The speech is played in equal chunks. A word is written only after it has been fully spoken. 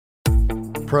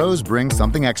Pros bring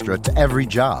something extra to every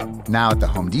job. Now at the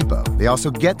Home Depot, they also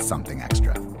get something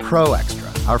extra. Pro Extra,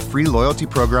 our free loyalty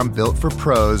program built for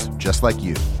pros just like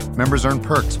you. Members earn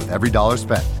perks with every dollar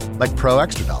spent, like Pro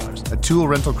Extra Dollars, a tool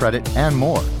rental credit, and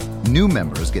more. New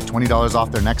members get $20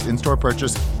 off their next in-store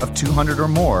purchase of $200 or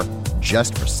more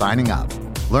just for signing up.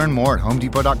 Learn more at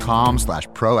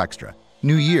homedepot.com/Pro Extra.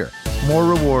 New year, more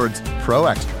rewards, Pro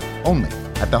Extra, only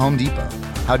at the Home Depot.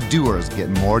 How doers get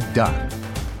more done.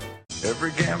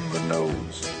 Every gambler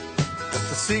knows that the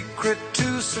secret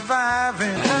to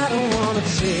surviving. I don't wanna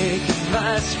take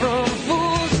advice from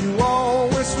fools. You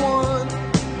always won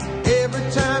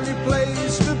every time you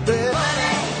placed a bet.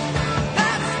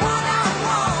 That's what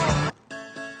I want.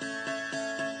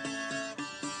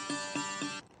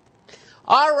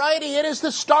 All righty, it is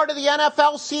the start of the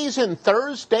NFL season.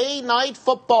 Thursday night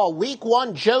football, week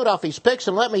 1, Joe Duffy's picks.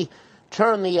 And let me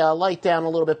turn the light down a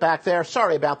little bit back there.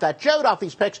 Sorry about that. Joe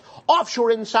Duffy's picks,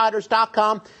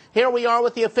 offshoreinsiders.com. Here we are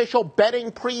with the official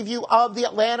betting preview of the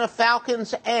Atlanta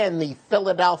Falcons and the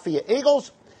Philadelphia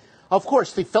Eagles. Of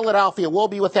course, the Philadelphia will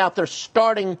be without their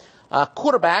starting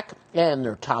quarterback and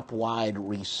their top wide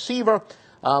receiver.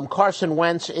 Carson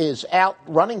Wentz is out.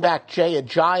 Running back Jay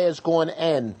Ajayi is gone,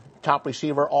 and top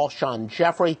receiver Alshon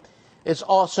Jeffrey is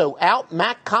also out.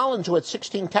 Matt Collins, who had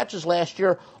 16 catches last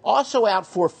year, also out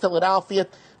for Philadelphia.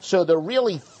 So they're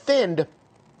really thinned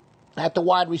at the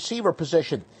wide receiver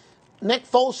position. Nick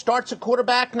Foles starts at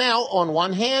quarterback now. On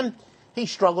one hand, he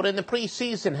struggled in the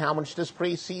preseason. How much does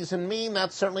preseason mean?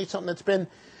 That's certainly something that's been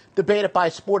debated by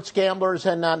sports gamblers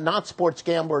and not sports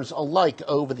gamblers alike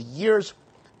over the years.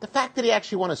 The fact that he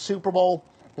actually won a Super Bowl,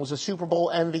 was a Super Bowl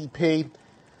MVP,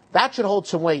 that should hold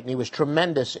some weight, and he was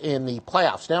tremendous in the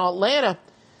playoffs. Now, Atlanta,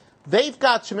 they've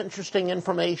got some interesting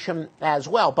information as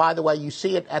well. By the way, you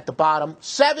see it at the bottom.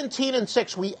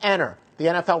 17-6, we enter the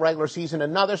NFL regular season.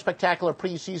 Another spectacular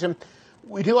preseason.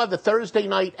 We do have the Thursday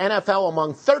night NFL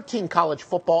among 13 college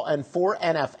football and 4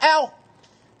 NFL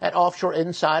at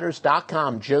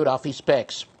offshoreinsiders.com. Joe Duffy's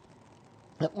picks.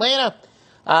 Atlanta,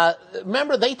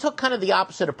 remember, they took kind of the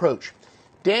opposite approach.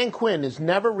 Dan Quinn has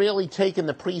never really taken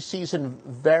the preseason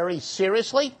very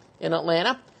seriously in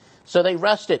Atlanta. So they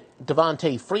rested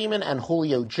Devontae Freeman and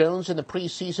Julio Jones in the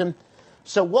preseason.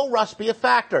 So will rust be a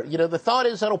factor? You know, the thought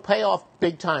is that'll pay off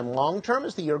big time long term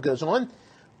as the year goes on.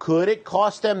 Could it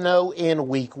cost them, though, in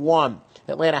week 1?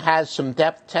 Atlanta has some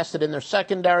depth tested in their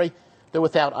secondary. They're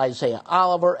without Isaiah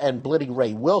Oliver and Blitty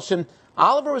Ray Wilson.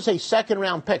 Oliver was a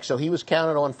second-round pick, so he was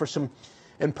counted on for some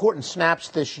important snaps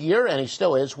this year, and he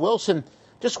still is. Wilson,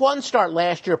 just one start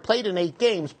last year, played in 8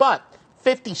 games, but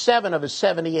 57 of his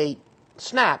 78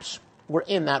 snaps were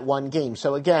in that one game.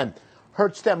 So, again,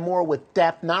 hurts them more with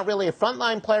depth. Not really a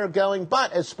frontline player going,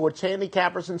 but as sports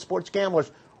handicappers and sports gamblers,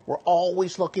 we're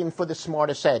always looking for the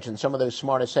smartest edge, and some of those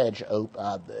smartest edge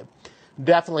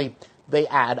definitely they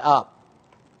add up.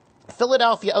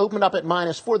 Philadelphia opened up at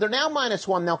 -4. They're now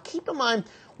 -1. Now, keep in mind,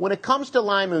 when it comes to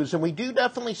line moves, and we do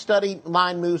definitely study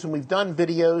line moves, and we've done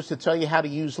videos to tell you how to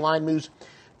use line moves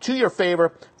to your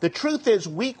favor. The truth is,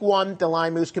 week 1, the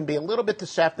line moves can be a little bit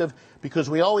deceptive because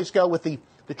we always go with the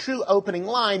true opening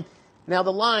line. Now,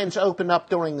 the lines open up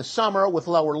during the summer with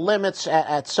lower limits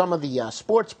at some of the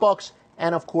sports books.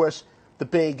 And, of course,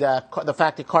 the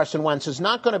fact that Carson Wentz is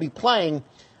not going to be playing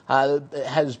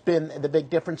has been the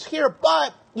big difference here.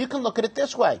 But you can look at it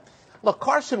this way. Look,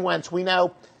 Carson Wentz, we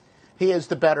know he is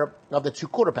the better of the 2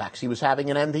 quarterbacks. He was having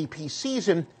an MVP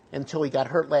season until he got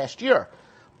hurt last year.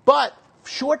 But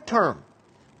short term,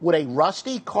 would a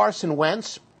rusty Carson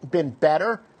Wentz been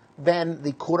better than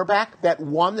the quarterback that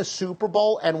won the Super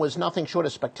Bowl and was nothing short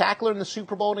of spectacular in the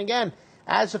Super Bowl? And again,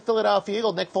 as a Philadelphia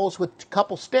Eagle, Nick Foles with a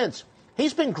couple stints,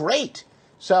 he's been great.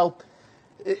 So,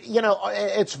 you know,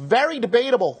 it's very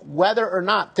debatable whether or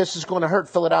not this is going to hurt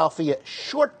Philadelphia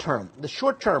short term. The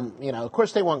short term, you know, of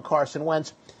course they want Carson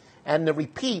Wentz. And the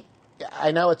repeat,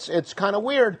 I know it's kind of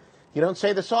weird. You don't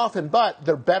say this often, but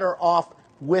they're better off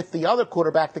with the other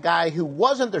quarterback, the guy who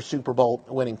wasn't their Super Bowl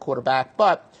winning quarterback.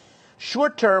 But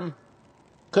short term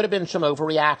could have been some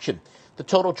overreaction. The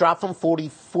total dropped from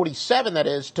 47, that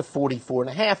is, to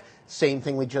 44.5. Same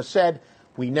thing we just said.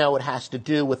 We know it has to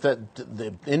do with the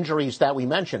injuries that we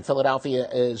mentioned. Philadelphia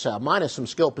is minus some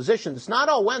skill positions. It's not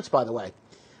all Wentz, by the way.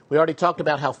 We already talked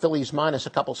about how Philly's minus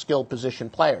a couple skill position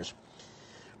players.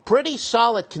 Pretty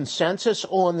solid consensus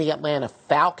on the Atlanta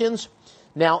Falcons.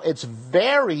 Now, it's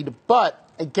varied, but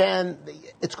again,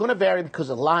 it's going to vary because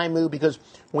of line move, because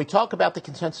when we talk about the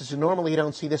consensus, normally you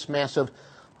don't see this massive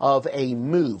of a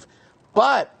move.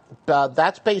 But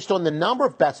that's based on the number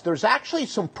of bets. There's actually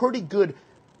some pretty good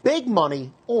big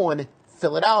money on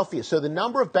Philadelphia. So the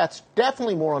number of bets,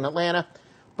 definitely more on Atlanta.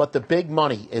 but the big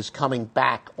money is coming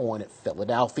back on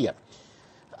Philadelphia.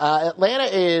 Atlanta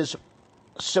is,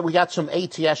 so we got some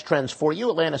ATS trends for you.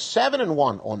 Atlanta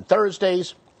 7-1 on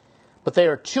Thursdays, but they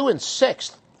are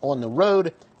 2-6 on the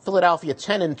road. Philadelphia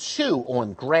 10-2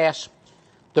 on grass.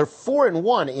 They're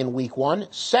 4-1 in week 1,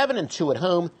 7-2 at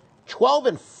home,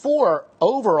 12-4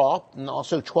 overall, and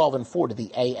also 12-4 to the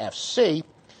AFC.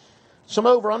 Some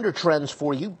over-under trends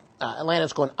for you.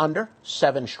 Atlanta's going under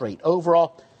 7 straight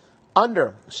overall,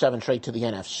 under 7 straight to the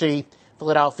NFC.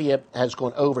 Philadelphia has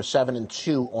gone over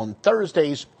 7-2 on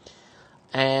Thursdays.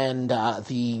 And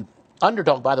the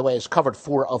underdog, by the way, has covered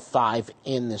 4 of 5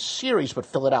 in this series, but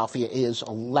Philadelphia is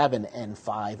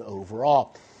 11-5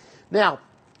 overall. Now,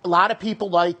 a lot of people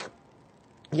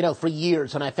for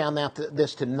years, and I found out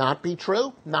this to not be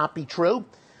true.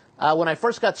 When I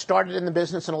first got started in the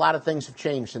business, and a lot of things have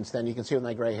changed since then. You can see with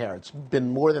my gray hair. It's been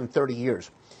more than 30 years.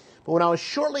 But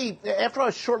after I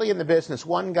was shortly in the business,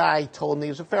 one guy told me,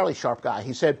 he was a fairly sharp guy,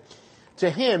 he said to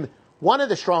him, one of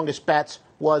the strongest bets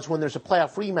was when there's a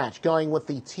playoff rematch going with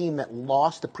the team that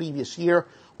lost the previous year.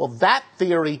 Well, that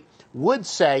theory would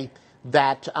say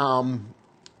that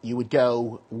you would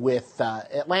go with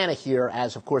Atlanta here,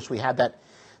 as, of course, we had the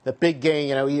big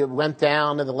game. He went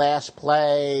down to the last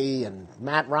play, and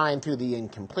Matt Ryan threw the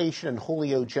incompletion, and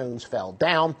Julio Jones fell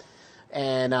down.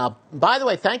 And by the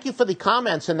way, thank you for the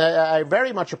comments, and I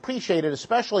very much appreciate it,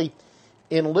 especially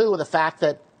in lieu of the fact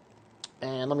that,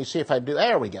 and let me see if I do,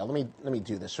 there we go, let me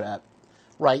do this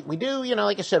right. We do,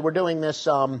 like I said, we're doing this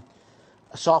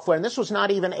software, and this was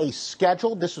not even a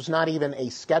scheduled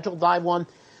live one.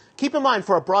 Keep in mind,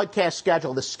 for a broadcast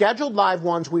schedule, the scheduled live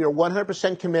ones, we are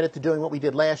 100% committed to doing what we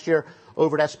did last year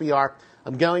over at SBR.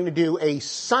 I'm going to do a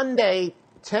Sunday,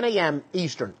 10 a.m.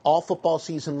 Eastern, all football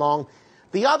season long.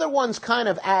 The other one's kind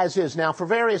of as is. Now, for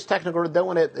various technical, I don't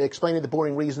want to explain the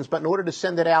boring reasons, but in order to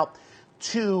send it out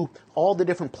to all the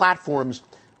different platforms,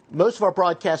 most of our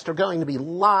broadcasts are going to be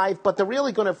live, but they're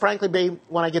really going to, frankly, be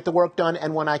when I get the work done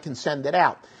and when I can send it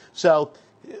out. So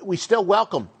we still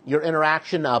welcome your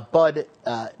interaction. Bud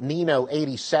Nino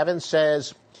 87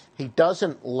 says he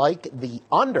doesn't like the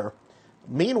under.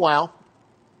 Meanwhile,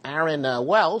 Aaron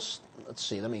Wells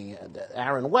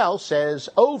says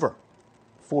over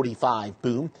 45.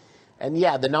 Boom. And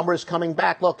yeah, the number is coming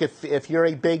back. Look, if you're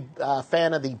a big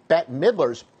fan of the Bette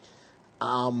Midlers,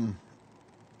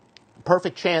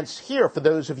 perfect chance here for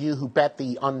those of you who bet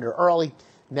the under early.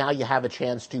 Now you have a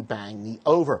chance to bang the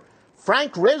over.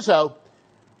 Frank Rizzo,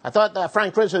 I thought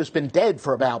Frank Rizzo's been dead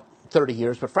for about 30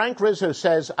 years, but Frank Rizzo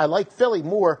says, I like Philly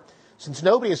more since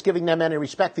nobody is giving them any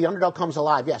respect. The underdog comes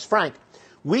alive. Yes, Frank,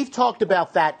 we've talked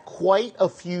about that quite a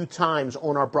few times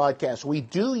on our broadcast. We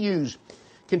do use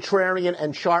contrarian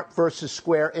and sharp versus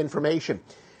square information.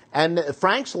 And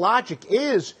Frank's logic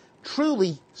is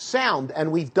truly sound,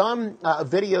 and we've done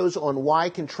videos on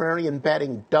why contrarian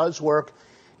betting does work.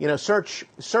 Search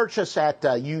us at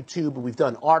YouTube. We've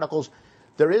done articles.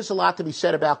 There is a lot to be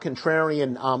said about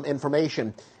contrarian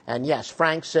information. And yes,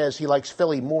 Frank says he likes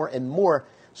Philly more and more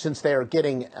since they are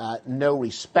getting no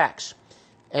respects.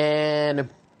 And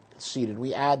let's see, did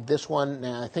we add this one?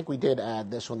 I think we did add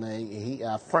this one.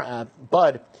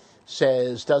 Bud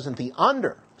says, doesn't the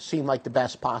under seem like the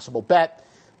best possible bet?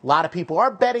 A lot of people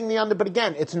are betting the under, but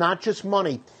again, it's not just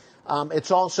money. It's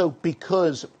also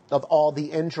because of all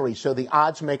the injuries. So the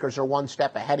odds makers are one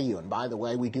step ahead of you. And by the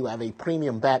way, we do have a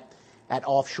premium bet at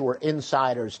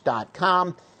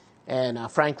offshoreinsiders.com.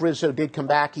 And Frank Rizzo did come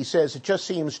back. He says it just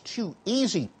seems too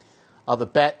easy of a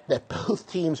bet that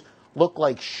both teams look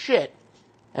like shit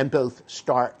and both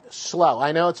start slow.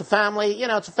 I know it's a family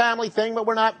thing, but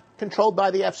we're not controlled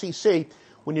by the FCC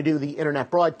when you do the internet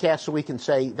broadcast, so we can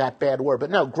say that bad word. But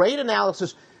no, great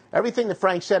analysis, everything that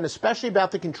Frank said, and especially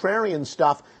about the contrarian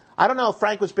stuff. I don't know if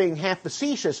Frank was being half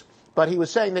facetious, but he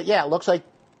was saying that, yeah, it looks like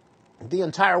the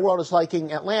entire world is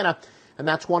liking Atlanta, and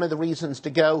that's one of the reasons to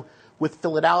go with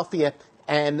Philadelphia.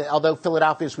 And although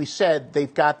Philadelphia, as we said,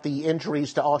 they've got the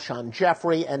injuries to Alshon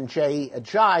Jeffrey and Jay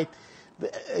Ajayi,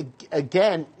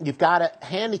 again, you've got to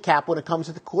handicap when it comes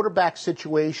to the quarterback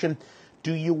situation.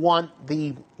 Do you want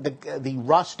the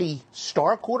rusty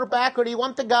star quarterback, or do you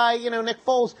want the guy, Nick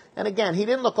Foles? And again, he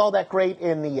didn't look all that great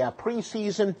in the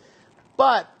preseason,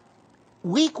 but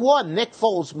week 1, Nick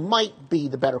Foles might be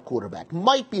the better quarterback.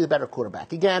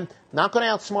 Again, not going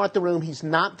to outsmart the room. He's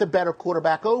not the better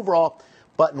quarterback overall,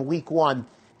 but in week 1,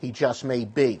 he just may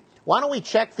be. Why don't we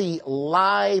check the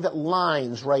live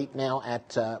lines right now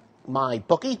at my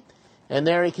bookie? And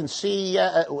there you can see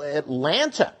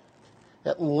Atlanta.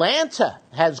 Atlanta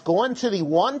has gone to the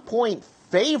 1-point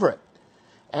favorite,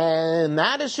 and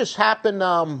that has just happened,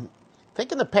 I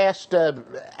think, in the past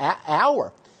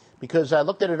hour. because I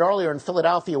looked at it earlier and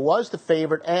Philadelphia was the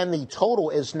favorite and the total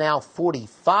is now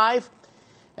 45.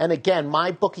 And again,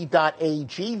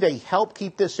 mybookie.ag, they help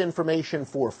keep this information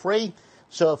for free.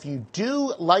 So if you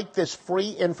do like this free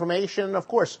information, of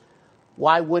course,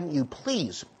 why wouldn't you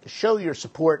please show your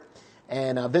support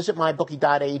and visit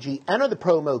mybookie.ag, enter the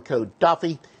promo code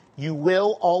Duffy. You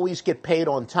will always get paid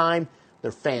on time.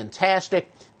 They're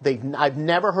fantastic. I've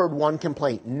never heard one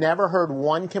complaint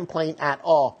at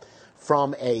all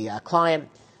from a client.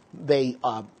 They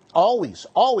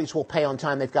always will pay on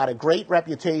time. They've got a great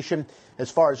reputation as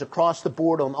far as across the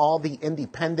board on all the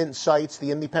independent sites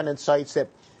that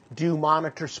do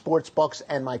monitor sports books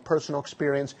and my personal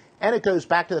experience. And it goes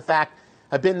back to the fact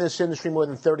I've been in this industry more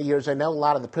than 30 years. I know a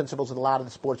lot of the principals of a lot of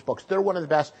the sports books. They're one of the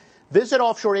best. Visit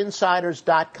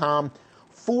offshoreinsiders.com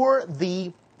for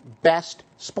the best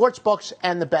sports books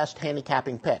and the best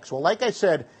handicapping picks. Well, like I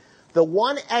said, the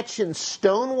one etched in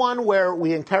stone one where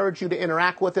we encourage you to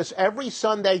interact with us every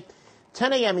Sunday,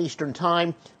 10 a.m. Eastern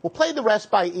Time. We'll play the rest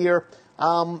by ear.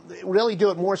 Really do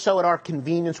it more so at our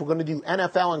convenience. We're going to do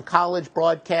NFL and college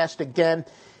broadcast again.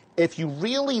 If you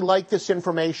really like this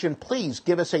information, please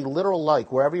give us a literal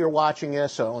like wherever you're watching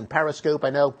us. On Periscope, I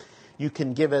know you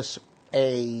can give us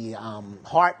a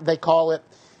heart, they call it.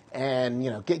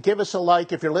 And, give us a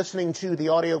like. If you're listening to the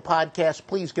audio podcast,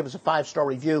 please give us a 5-star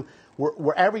review.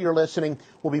 Wherever you're listening,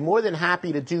 we'll be more than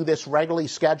happy to do this regularly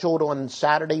scheduled on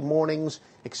Saturday mornings,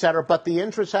 etc. But the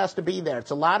interest has to be there.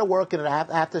 It's a lot of work, and I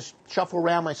have to shuffle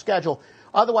around my schedule.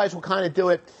 Otherwise, we'll kind of do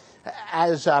it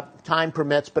as time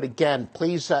permits. But again,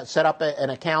 please set up an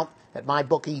account at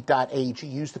mybookie.ag.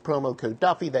 Use the promo code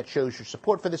Duffy. That shows your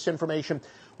support for this information.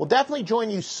 We'll definitely join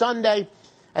you Sunday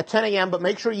at 10 a.m., but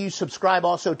make sure you subscribe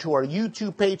also to our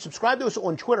YouTube page. Subscribe to us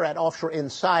on Twitter at Offshore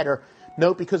Insider.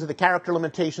 Note, because of the character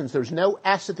limitations, there's no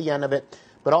S at the end of it,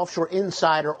 but Offshore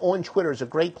Insider on Twitter is a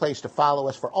great place to follow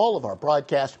us for all of our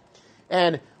broadcasts.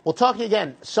 And we'll talk to you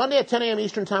again Sunday at 10 a.m.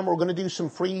 Eastern Time. We're going to do some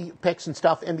free picks and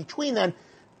stuff in between then,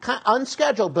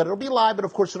 unscheduled, but it'll be live, but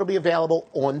of course it'll be available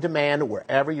on demand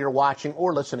wherever you're watching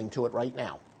or listening to it right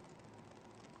now.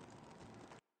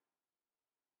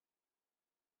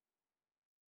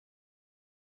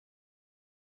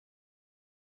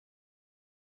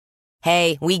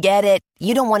 Hey, we get it.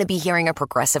 You don't want to be hearing a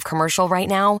Progressive commercial right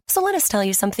now, so let us tell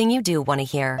you something you do want to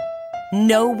hear.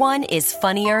 No one is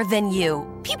funnier than you.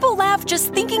 People laugh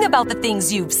just thinking about the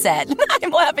things you've said. I'm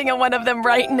laughing at one of them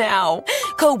right now.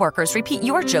 Coworkers repeat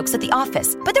your jokes at the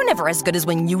office, but they're never as good as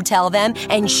when you tell them,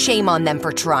 and shame on them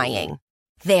for trying.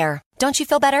 There. Don't you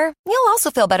feel better? You'll also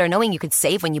feel better knowing you could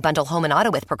save when you bundle home and auto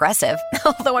with Progressive.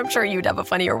 Although I'm sure you'd have a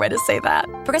funnier way to say that.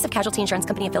 Progressive Casualty Insurance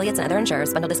Company affiliates and other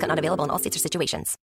insurers. Bundle discount not available in all states or situations.